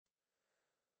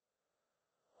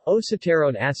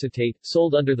Osaterone acetate,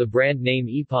 sold under the brand name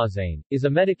Epazane, is a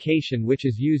medication which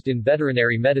is used in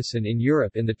veterinary medicine in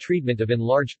Europe in the treatment of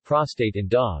enlarged prostate in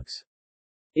dogs.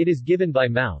 It is given by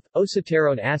mouth.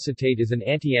 Osaterone acetate is an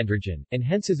antiandrogen, and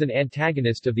hence is an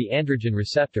antagonist of the androgen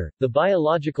receptor, the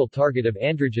biological target of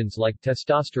androgens like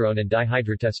testosterone and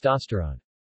dihydrotestosterone.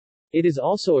 It is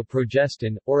also a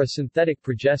progestin, or a synthetic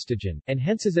progestogen, and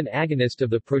hence is an agonist of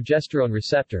the progesterone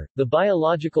receptor, the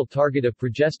biological target of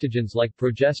progestogens like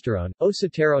progesterone.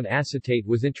 Osaterone acetate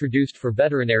was introduced for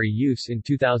veterinary use in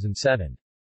 2007.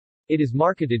 It is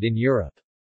marketed in Europe.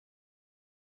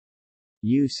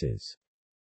 Uses.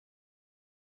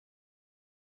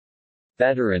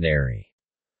 Veterinary.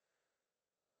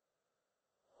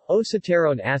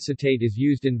 Osaterone acetate is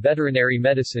used in veterinary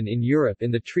medicine in Europe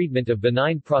in the treatment of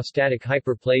benign prostatic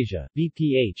hyperplasia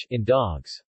 (BPH) in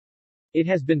dogs. It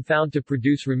has been found to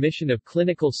produce remission of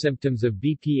clinical symptoms of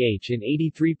BPH in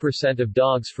 83% of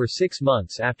dogs for 6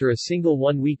 months after a single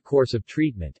 1-week course of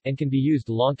treatment, and can be used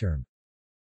long-term.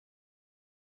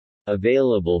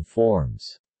 Available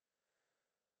forms.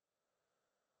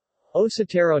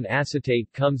 Osaterone acetate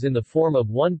comes in the form of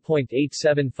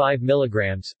 1.875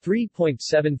 mg,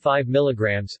 3.75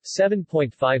 mg,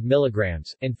 7.5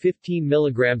 mg, and 15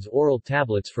 mg oral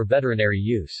tablets for veterinary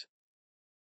use.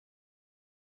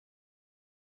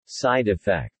 Side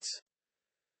effects.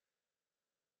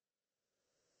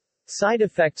 Side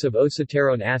effects of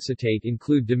osaterone acetate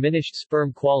include diminished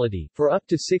sperm quality, for up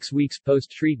to 6 weeks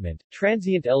post-treatment,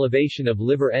 transient elevation of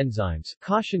liver enzymes,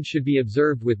 caution should be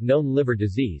observed with known liver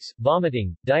disease,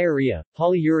 vomiting, diarrhea,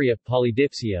 polyuria,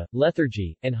 polydipsia,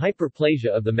 lethargy, and hyperplasia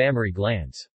of the mammary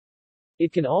glands.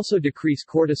 It can also decrease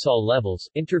cortisol levels,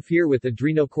 interfere with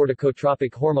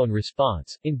adrenocorticotropic hormone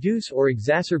response, induce or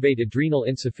exacerbate adrenal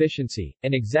insufficiency,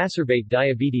 and exacerbate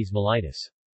diabetes mellitus.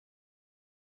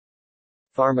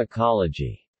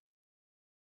 Pharmacology.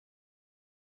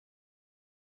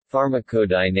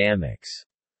 Pharmacodynamics.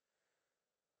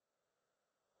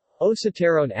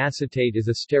 Osaterone acetate is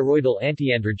a steroidal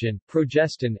antiandrogen,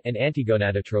 progestin, and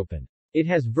antigonadotropin. It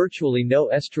has virtually no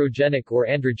estrogenic or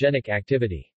androgenic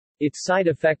activity. Its side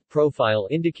effect profile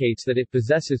indicates that it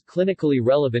possesses clinically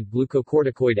relevant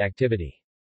glucocorticoid activity.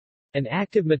 An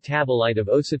active metabolite of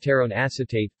osaterone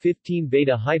acetate,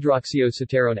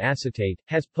 15-beta-hydroxyosaterone acetate,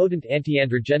 has potent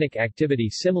antiandrogenic activity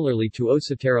similarly to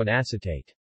osaterone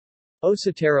acetate.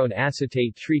 Osaterone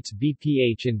acetate treats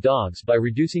BPH in dogs by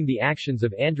reducing the actions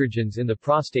of androgens in the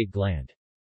prostate gland.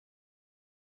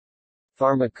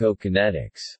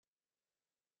 Pharmacokinetics.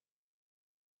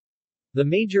 The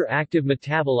major active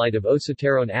metabolite of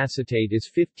osaterone acetate is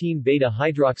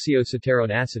 15-beta-hydroxyosaterone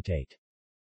acetate.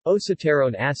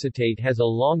 Osaterone acetate has a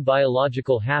long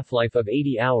biological half-life of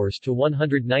 80 hours to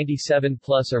 197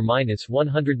 plus or minus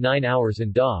 109 hours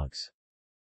in dogs.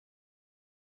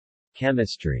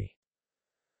 Chemistry.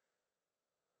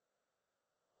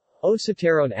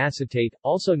 Osaterone acetate,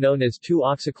 also known as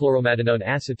 2-oxychloromatinone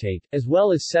acetate, as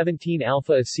well as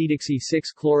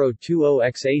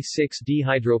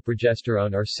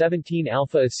 17-alpha-acetoxy-6-chloro-2-oxa-6-dehydroprogesterone or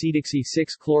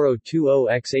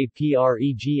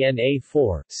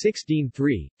 17-alpha-acetoxy-6-chloro-2-oxa-PREGNA4,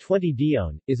 6-dene3,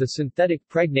 20-deone, is a synthetic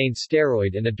pregnane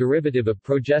steroid and a derivative of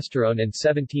progesterone and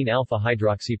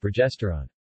 17-alpha-hydroxyprogesterone.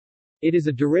 It is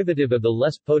a derivative of the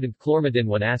less potent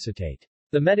chlormidine-1 acetate.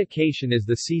 The medication is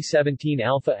the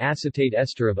C17-alpha acetate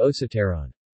ester of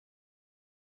osaterone.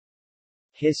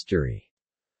 History.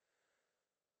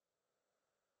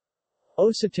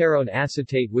 Osaterone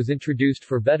acetate was introduced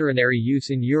for veterinary use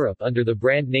in Europe under the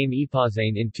brand name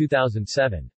Epazane in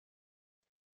 2007.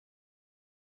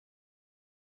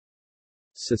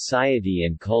 Society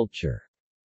and culture.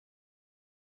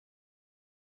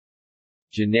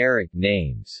 Generic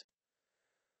names.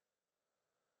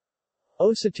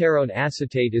 Osaterone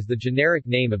acetate is the generic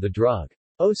name of the drug.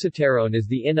 Osaterone is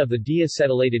the IN of the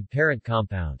deacetylated parent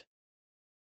compound.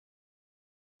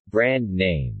 Brand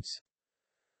names.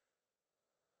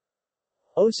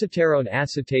 Osaterone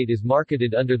acetate is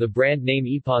marketed under the brand name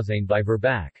Epazane by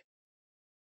Virbac.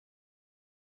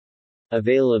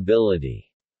 Availability.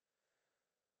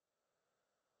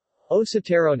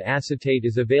 Osaterone acetate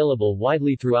is available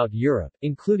widely throughout Europe,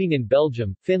 including in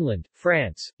Belgium, Finland,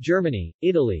 France, Germany,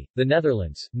 Italy, the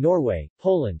Netherlands, Norway,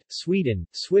 Poland, Sweden,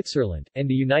 Switzerland, and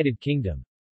the United Kingdom.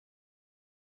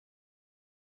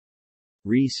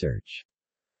 Research.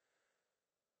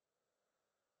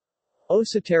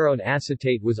 Osaterone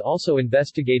acetate was also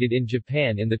investigated in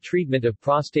Japan in the treatment of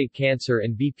prostate cancer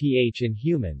and BPH in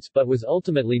humans but was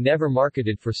ultimately never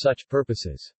marketed for such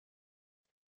purposes.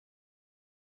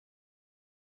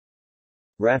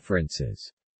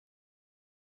 References.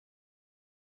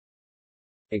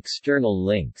 External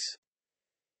links.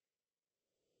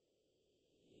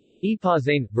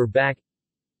 Epoxane, Verbac.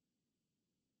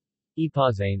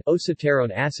 Epoxane,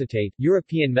 Osaterone acetate,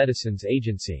 European Medicines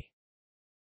Agency.